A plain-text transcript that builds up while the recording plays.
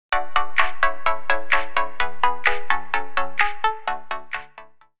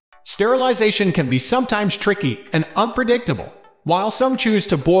Sterilization can be sometimes tricky and unpredictable. While some choose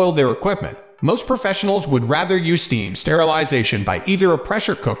to boil their equipment, most professionals would rather use steam sterilization by either a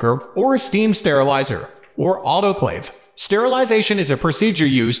pressure cooker or a steam sterilizer, or autoclave. Sterilization is a procedure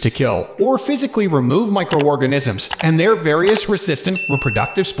used to kill or physically remove microorganisms and their various resistant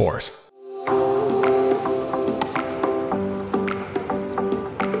reproductive spores.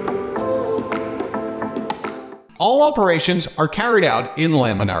 All operations are carried out in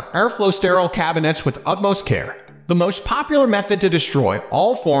laminar airflow sterile cabinets with utmost care. The most popular method to destroy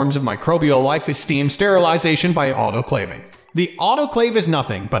all forms of microbial life is steam sterilization by autoclaving. The autoclave is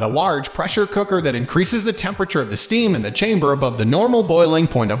nothing but a large pressure cooker that increases the temperature of the steam in the chamber above the normal boiling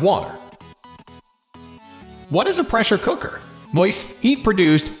point of water. What is a pressure cooker? Moist heat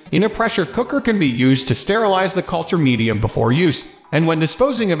produced in a pressure cooker can be used to sterilize the culture medium before use, and when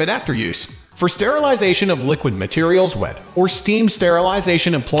disposing of it after use. For sterilization of liquid materials, wet or steam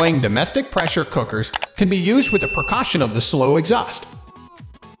sterilization employing domestic pressure cookers can be used with the precaution of the slow exhaust.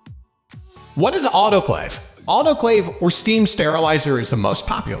 What is autoclave? Autoclave or steam sterilizer is the most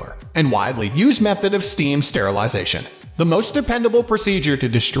popular and widely used method of steam sterilization. The most dependable procedure to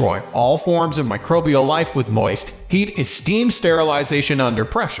destroy all forms of microbial life with moist heat is steam sterilization under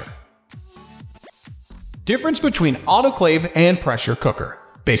pressure. Difference between autoclave and pressure cooker.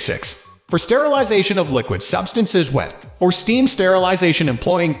 Basics. For sterilization of liquid substances, wet or steam sterilization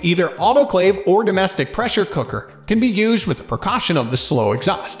employing either autoclave or domestic pressure cooker can be used with the precaution of the slow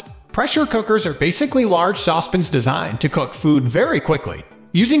exhaust. Pressure cookers are basically large saucepans designed to cook food very quickly,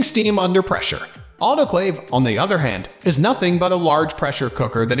 using steam under pressure. Autoclave, on the other hand, is nothing but a large pressure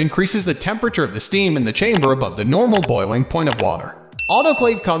cooker that increases the temperature of the steam in the chamber above the normal boiling point of water.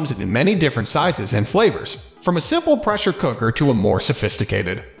 Autoclave comes in many different sizes and flavors, from a simple pressure cooker to a more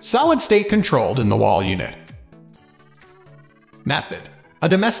sophisticated, solid-state controlled in-the-wall unit. Method. A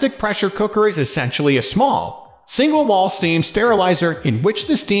domestic pressure cooker is essentially a small, single-wall steam sterilizer in which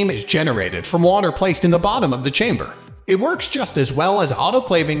the steam is generated from water placed in the bottom of the chamber. It works just as well as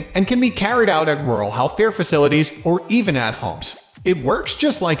autoclaving and can be carried out at rural healthcare facilities or even at homes. It works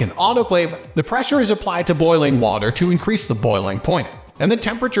just like an autoclave. The pressure is applied to boiling water to increase the boiling point, and the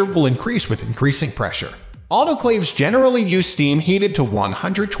temperature will increase with increasing pressure. Autoclaves generally use steam heated to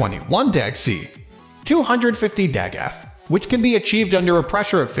 121 deg C, 250 deg F, which can be achieved under a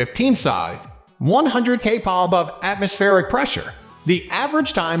pressure of 15 psi, 100 kPa above atmospheric pressure. The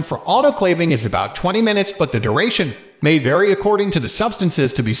average time for autoclaving is about 20 minutes, but the duration may vary according to the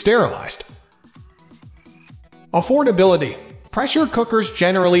substances to be sterilized. Affordability. Pressure cookers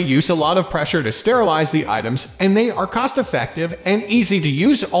generally use a lot of pressure to sterilize the items, and they are cost-effective and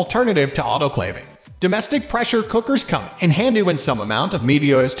easy-to-use alternative to autoclaving. Domestic pressure cookers come in handy when some amount of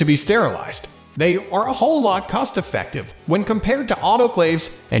media is to be sterilized. They are a whole lot cost-effective when compared to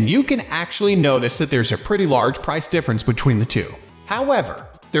autoclaves, and you can actually notice that there's a pretty large price difference between the two. However,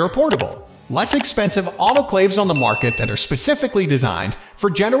 there are portable, less expensive autoclaves on the market that are specifically designed for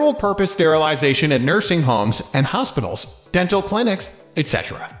general-purpose sterilization at nursing homes and hospitals, dental clinics,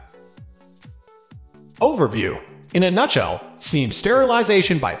 etc. Overview. In a nutshell, steam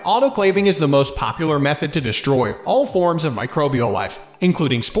sterilization by autoclaving is the most popular method to destroy all forms of microbial life,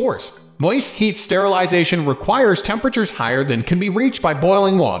 including spores. Moist heat sterilization requires temperatures higher than can be reached by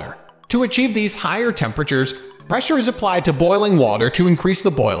boiling water. To achieve these higher temperatures, pressure is applied to boiling water to increase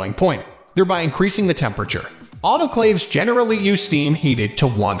the boiling point, thereby increasing the temperature. Autoclaves generally use steam heated to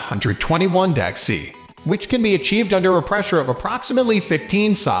 121 deg C, which can be achieved under a pressure of approximately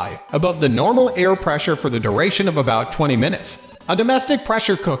 15 psi above the normal air pressure for the duration of about 20 minutes. A domestic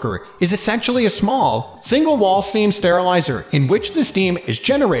pressure cooker is essentially a small, single-wall steam sterilizer in which the steam is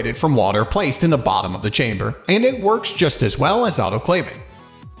generated from water placed in the bottom of the chamber, and it works just as well as autoclaving.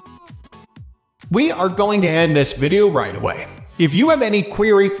 We are going to end this video right away. If you have any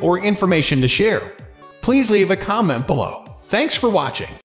query or information to share, please leave a comment below. Thanks for watching.